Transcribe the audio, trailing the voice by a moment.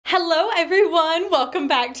Hello everyone, welcome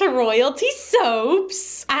back to Royalty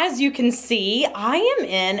Soaps. As you can see, I am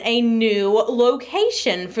in a new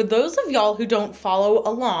location. For those of y'all who don't follow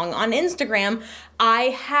along on Instagram, I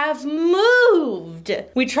have moved.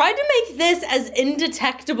 We tried to make this as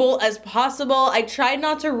indetectable as possible. I tried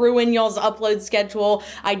not to ruin y'all's upload schedule.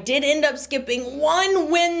 I did end up skipping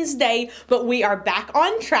one Wednesday, but we are back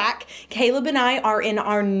on track. Caleb and I are in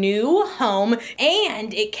our new home,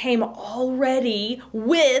 and it came already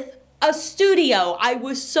with a studio. I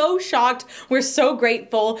was so shocked. We're so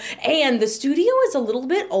grateful. And the studio is a little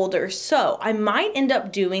bit older, so I might end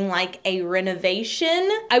up doing like a renovation.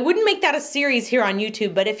 I wouldn't make that a series here on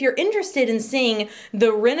YouTube, but if you're interested in seeing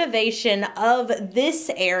the renovation of this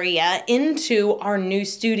area into our new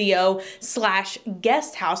studio slash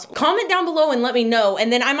guest house, comment down below and let me know.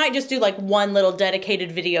 And then I might just do like one little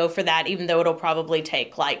dedicated video for that, even though it'll probably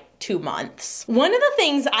take like 2 months. One of the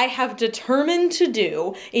things I have determined to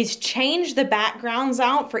do is change the backgrounds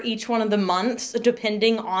out for each one of the months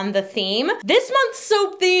depending on the theme. This month's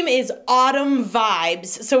soap theme is autumn vibes,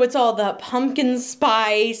 so it's all the pumpkin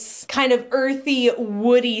spice, kind of earthy,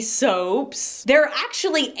 woody soaps. There are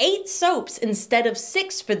actually 8 soaps instead of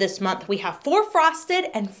 6 for this month. We have 4 frosted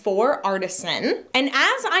and 4 artisan. And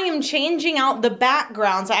as I am changing out the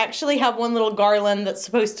backgrounds, I actually have one little garland that's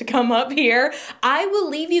supposed to come up here. I will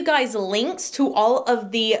leave you guys links to all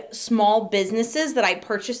of the small businesses that I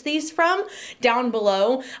purchased these from down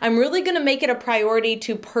below. I'm really gonna make it a priority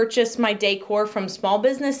to purchase my decor from small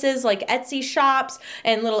businesses like Etsy shops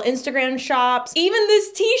and little Instagram shops. Even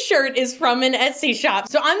this t-shirt is from an Etsy shop.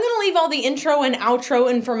 So I'm gonna leave all the intro and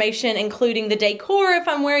outro information, including the decor, if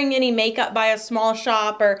I'm wearing any makeup by a small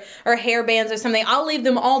shop or hair bands or something. I'll leave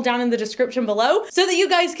them all down in the description below so that you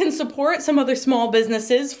guys can support some other small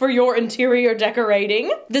businesses for your interior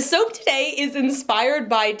decorating. The soap today is inspired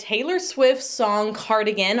by Taylor Swift's song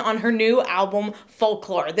Cardigan on her new album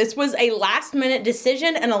Folklore. This was a last minute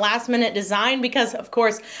decision and a last minute design because of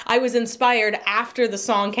course I was inspired after the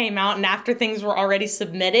song came out and after things were already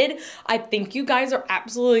submitted. I think you guys are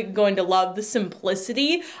absolutely going to love the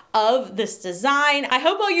simplicity of this design. I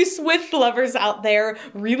hope all you Swift lovers out there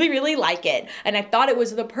really like it, and I thought it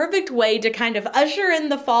was the perfect way to kind of usher in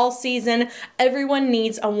the fall season. Everyone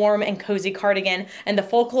needs a warm and cozy cardigan, and the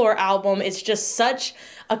Folklore album is just such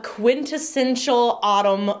a quintessential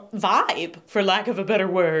autumn vibe, for lack of a better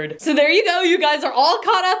word. So there you go, you guys are all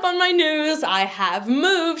caught up on my news. I have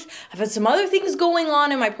moved. I've had some other things going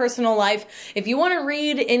on in my personal life. If you want to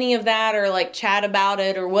read any of that or like chat about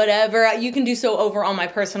it or whatever, you can do so over on my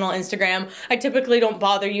personal Instagram. I typically don't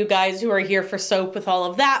bother you guys who are here for soap with all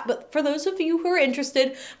of that, but for those of you who are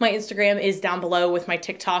interested, my Instagram is down below with my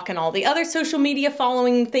TikTok and all the other social media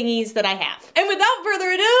following thingies that I have. And without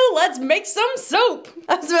further ado, let's make some soap.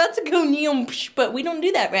 I was about to go but we don't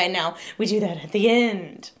do that right now. We do that at the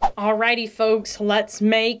end. Alrighty folks, let's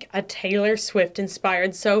make a Taylor Swift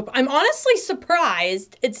inspired soap. I'm honestly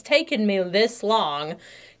surprised it's taken me this long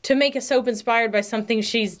to make a soap inspired by something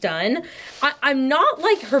she's done. I'm not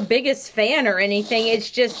like her biggest fan or anything. It's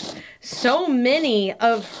just so many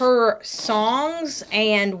of her songs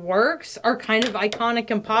and works are kind of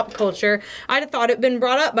iconic in pop culture. I'd have thought it'd been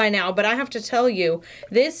brought up by now, but I have to tell you,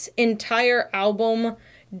 this entire album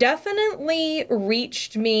definitely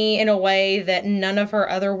reached me in a way that none of her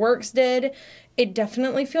other works did. It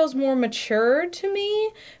definitely feels more mature to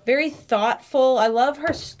me, very thoughtful. I love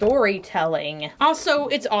her storytelling. Also,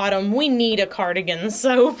 it's autumn. We need a cardigan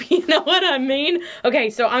soap, you know what I mean? Okay,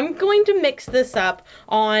 so I'm going to mix this up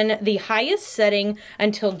on the highest setting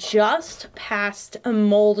until just past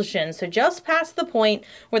emulsion. So just past the point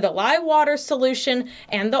where the lye water solution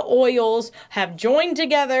and the oils have joined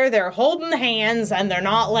together, they're holding hands and they're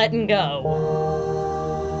not letting go.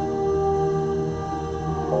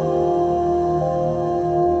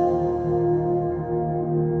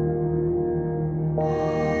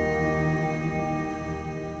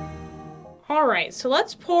 Alright, so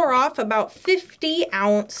let's pour off about 50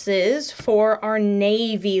 ounces for our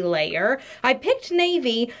navy layer. I picked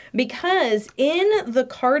navy because in the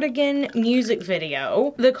Cardigan music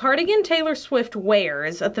video, the cardigan Taylor Swift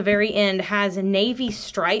wears at the very end has navy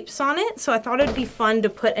stripes on it, so I thought it'd be fun to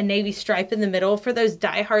put a navy stripe in the middle for those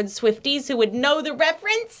diehard Swifties who would know the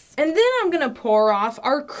reference. And then I'm gonna pour off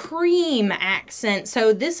our cream accent.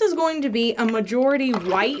 So this is going to be a majority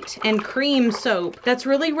white and cream soap. That's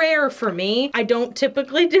really rare for me. I don't don't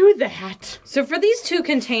typically do that. So for these two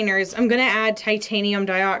containers, I'm gonna add titanium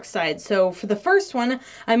dioxide. So for the first one,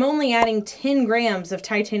 I'm only adding 10 grams of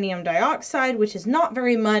titanium dioxide, which is not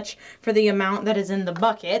very much for the amount that is in the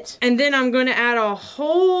bucket. And then I'm gonna add a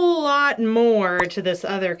whole lot more to this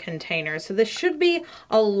other container. So this should be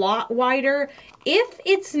a lot wider. If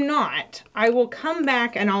it's not, I will come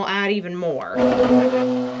back and I'll add even more.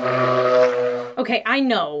 Okay, I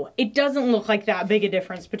know, it doesn't look like that big a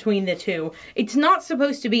difference between the two. It's not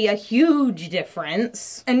supposed to be a huge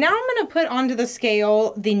difference. And now I'm gonna put onto the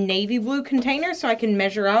scale the navy blue container so I can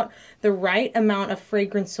measure out the right amount of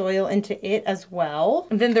fragrance oil into it as well.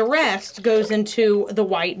 And then the rest goes into the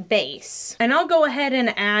white base. And I'll go ahead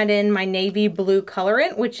and add in my navy blue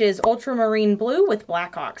colorant, which is ultramarine blue with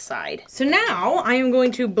black oxide. So now I am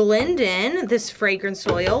going to blend in this fragrance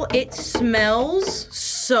oil. It smells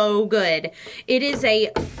so good. It is a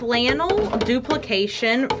flannel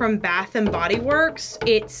duplication from Bath & Body Works.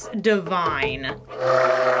 It's divine.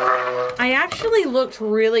 I actually looked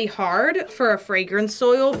really hard for a fragrance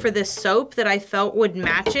oil for this soap that I felt would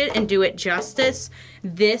match it and do it justice.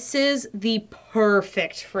 This is the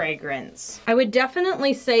perfect fragrance. I would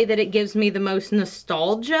definitely say that it gives me the most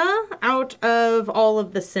nostalgia out of all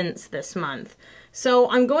of the scents this month. So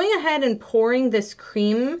I'm going ahead and pouring this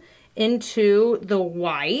cream into the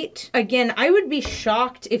white. Again, I would be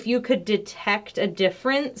shocked if you could detect a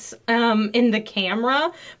difference in the camera,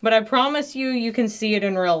 but I promise you, you can see it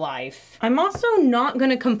in real life. I'm also not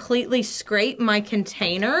gonna completely scrape my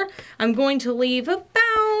container. I'm going to leave about,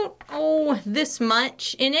 this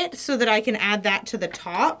much in it so that I can add that to the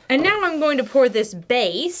top. And now I'm going to pour this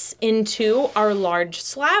base into our large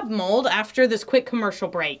slab mold after this quick commercial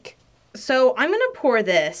break. So I'm gonna pour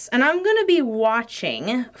this and I'm gonna be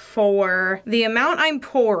watching for the amount I'm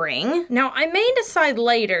pouring. Now I may decide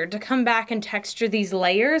later to come back and texture these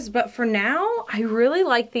layers, but for now, I really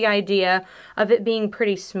like the idea of it being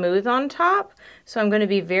pretty smooth on top. So I'm gonna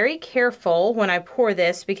be very careful when I pour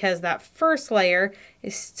this because that first layer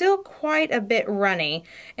is still quite a bit runny.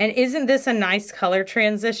 And isn't this a nice color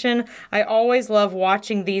transition? I always love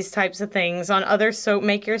watching these types of things on other soap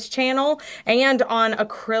makers' channel and on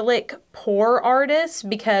acrylic pour artists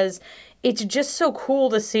because it's just so cool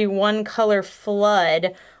to see one color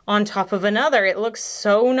flood on top of another. It looks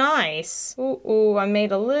so nice. Ooh, I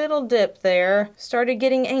made a little dip there. Started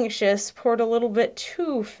getting anxious, poured a little bit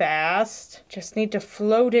too fast. Just need to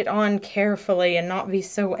float it on carefully and not be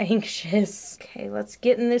so anxious. Okay, let's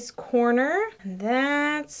get in this corner. And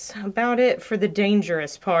that's about it for the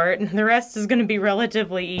dangerous part. The rest is gonna be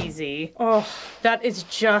relatively easy. Oh, that is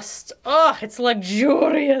just, it's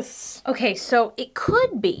luxurious. Okay, so it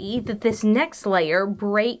could be that this next layer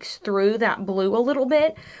breaks through that blue a little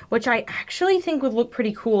bit, which I actually think would look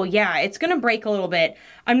pretty cool. Yeah, it's gonna break a little bit.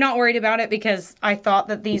 I'm not worried about it because I thought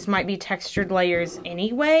that these might be textured layers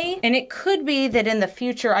anyway. And it could be that in the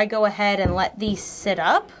future I go ahead and let these sit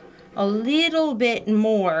up a little bit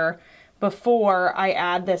more before I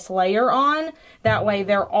add this layer on. That way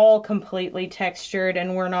they're all completely textured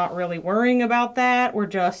and we're not really worrying about that. We're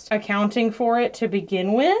just accounting for it to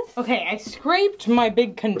begin with. Okay, I scraped my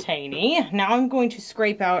big container. Now I'm going to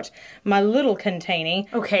scrape out my little container.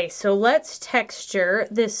 Okay, so let's texture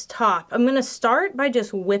this top. I'm gonna start by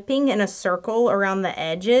just whipping in a circle around the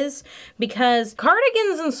edges because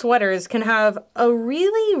cardigans and sweaters can have a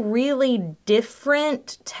really, really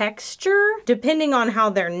different texture depending on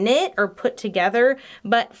how they're knit or put together.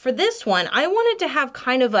 But for this one, I wanted to have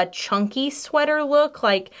kind of a chunky sweater look.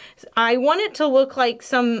 Like, I want it to look like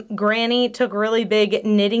some granny took really big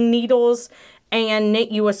knitting needles and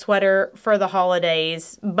knit you a sweater for the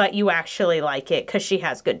holidays, but you actually like it because she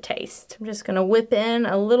has good taste. I'm just gonna whip in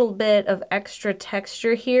a little bit of extra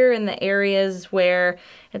texture here in the areas where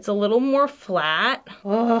it's a little more flat.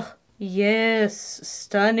 Oh, yes,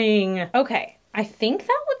 stunning. Okay. I think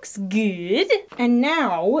that looks good. And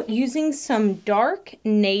now, using some dark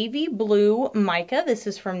navy blue mica, this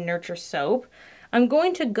is from Nurture Soap, I'm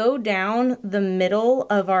going to go down the middle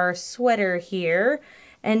of our sweater here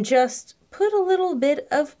and just put a little bit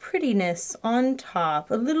of prettiness on top,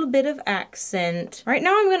 a little bit of accent. Right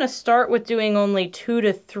now I'm gonna start with doing only 2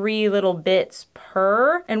 to 3 little bits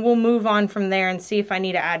per, and we'll move on from there and see if I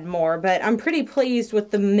need to add more, but I'm pretty pleased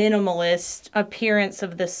with the minimalist appearance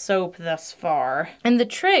of this soap thus far. And the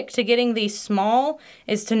trick to getting these small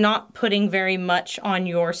is to not putting very much on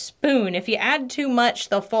your spoon. If you add too much,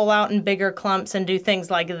 they'll fall out in bigger clumps and do things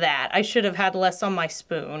like that. I should have had less on my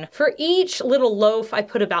spoon. For each little loaf, I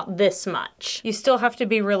put about this much. You still have to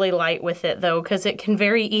be really light with it though, because it can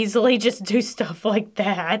very easily just do stuff like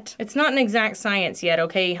that. It's not an exact science yet,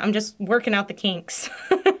 okay? I'm just working out the kinks.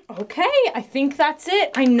 Okay, I think that's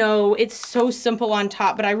it. I know it's so simple on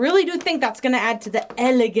top, but I really do think that's gonna add to the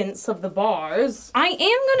elegance of the bars. I am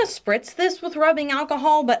gonna spritz this with rubbing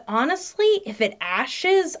alcohol, but honestly, if it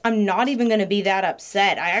ashes, I'm not even gonna be that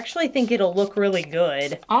upset. I actually think it'll look really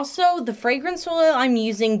good. Also, the fragrance oil I'm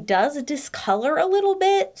using does discolor a little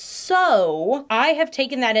bit, so I have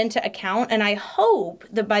taken that into account, and I hope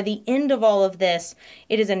that by the end of all of this,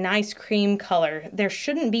 it is a nice cream color. There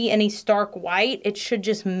shouldn't be any stark white. It should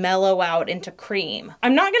just mellow out into cream.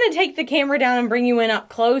 I'm not gonna take the camera down and bring you in up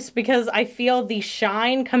close because I feel the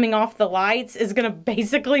shine coming off the lights is gonna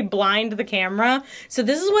basically blind the camera. So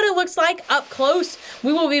this is what it looks like up close.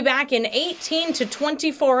 We will be back in 18 to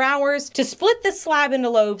 24 hours to split this slab into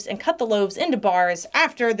loaves and cut the loaves into bars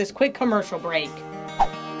after this quick commercial break.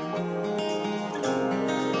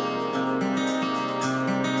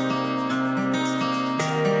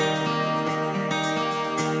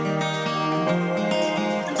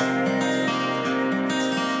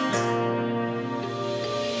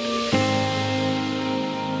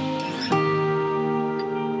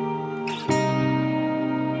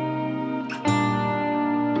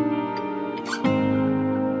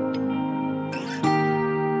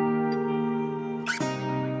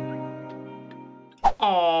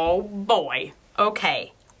 Oh boy.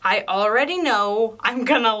 Okay. I already know I'm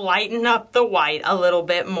gonna lighten up the white a little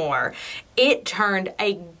bit more. It turned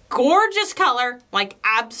a gorgeous color, like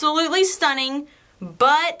absolutely stunning,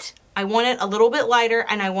 but I want it a little bit lighter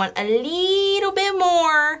and I want a little bit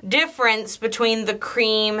more difference between the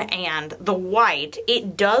cream and the white.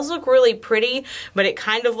 It does look really pretty, but it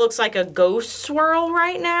kind of looks like a ghost swirl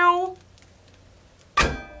right now.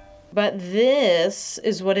 But this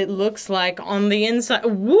is what it looks like on the inside.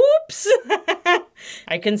 Whoops!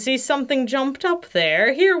 I can see something jumped up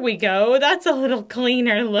there. Here we go. That's a little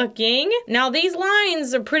cleaner looking. Now these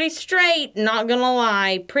lines are pretty straight, not gonna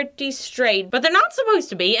lie, pretty straight, but they're not supposed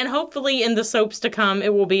to be, and hopefully in the soaps to come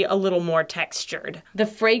it will be a little more textured. The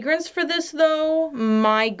fragrance for this though,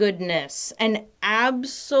 my goodness, an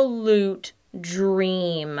absolute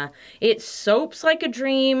dream. It soaps like a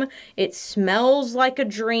dream. It smells like a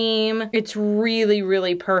dream. It's really,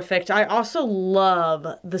 really perfect. I also love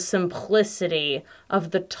the simplicity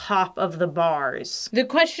of the top of the bars. The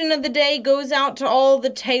question of the day goes out to all the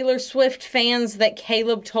Taylor Swift fans that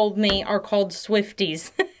Caleb told me are called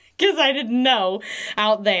Swifties. Because I didn't know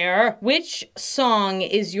out there. Which song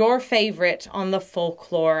is your favorite on the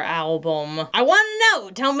Folklore album? I want to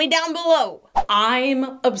know. Tell me down below.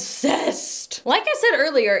 I'm obsessed. Like I said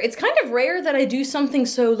earlier, it's kind of rare that I do something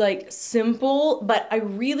so like simple, but I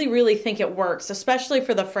really, really think it works, especially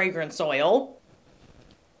for the fragrance oil.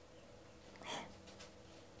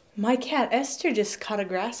 My cat Esther just caught a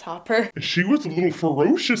grasshopper. She was a little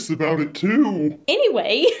ferocious about it too.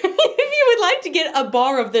 Anyway, if you would like to get a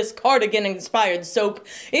bar of this Cardigan inspired soap,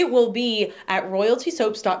 it will be at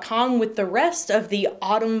royaltysoaps.com with the rest of the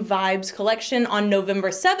Autumn Vibes collection on November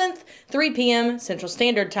 7th, 3 p.m. Central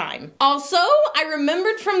Standard Time. Also, I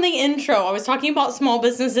remembered from the intro, I was talking about small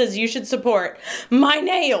businesses you should support. My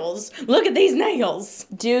nails. Look at these nails.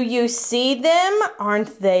 Do you see them?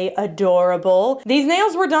 Aren't they adorable? These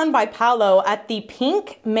nails were done by Paola at the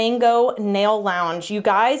Pink Mango Nail Lounge. You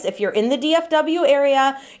guys, if you're in the DFW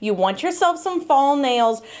area, you want yourself some fall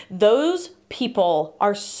nails, those people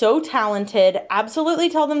are so talented. Absolutely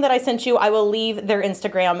tell them that I sent you. I will leave their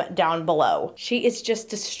Instagram down below. She is just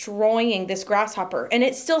destroying this grasshopper and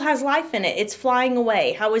it still has life in it. It's flying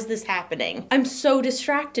away. How is this happening? I'm so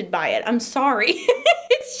distracted by it. I'm sorry.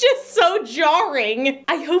 It's just so jarring.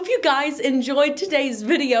 I hope you guys enjoyed today's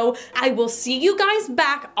video. I will see you guys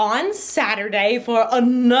back on Saturday for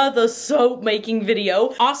another soap making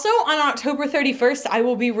video. Also on October 31st, I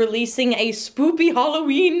will be releasing a spoopy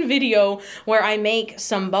Halloween video where I make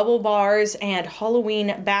some bubble bars and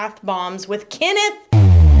Halloween bath bombs with Kenneth.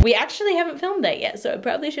 We actually haven't filmed that yet, so I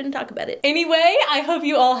probably shouldn't talk about it. Anyway, I hope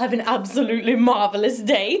you all have an absolutely marvelous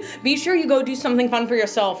day. Be sure you go do something fun for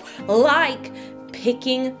yourself, like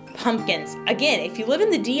picking pumpkins. Again, if you live in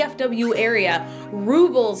the DFW area,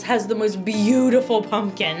 Rubles has the most beautiful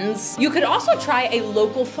pumpkins. You could also try a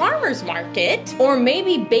local farmer's market or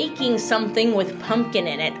maybe baking something with pumpkin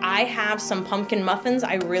in it. I have some pumpkin muffins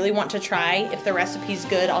I really want to try. If the recipe's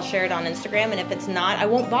good, I'll share it on Instagram, and if it's not, I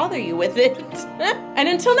won't bother you with it. And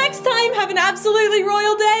until next time, have an absolutely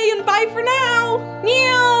royal day and bye for now.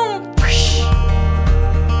 Meow.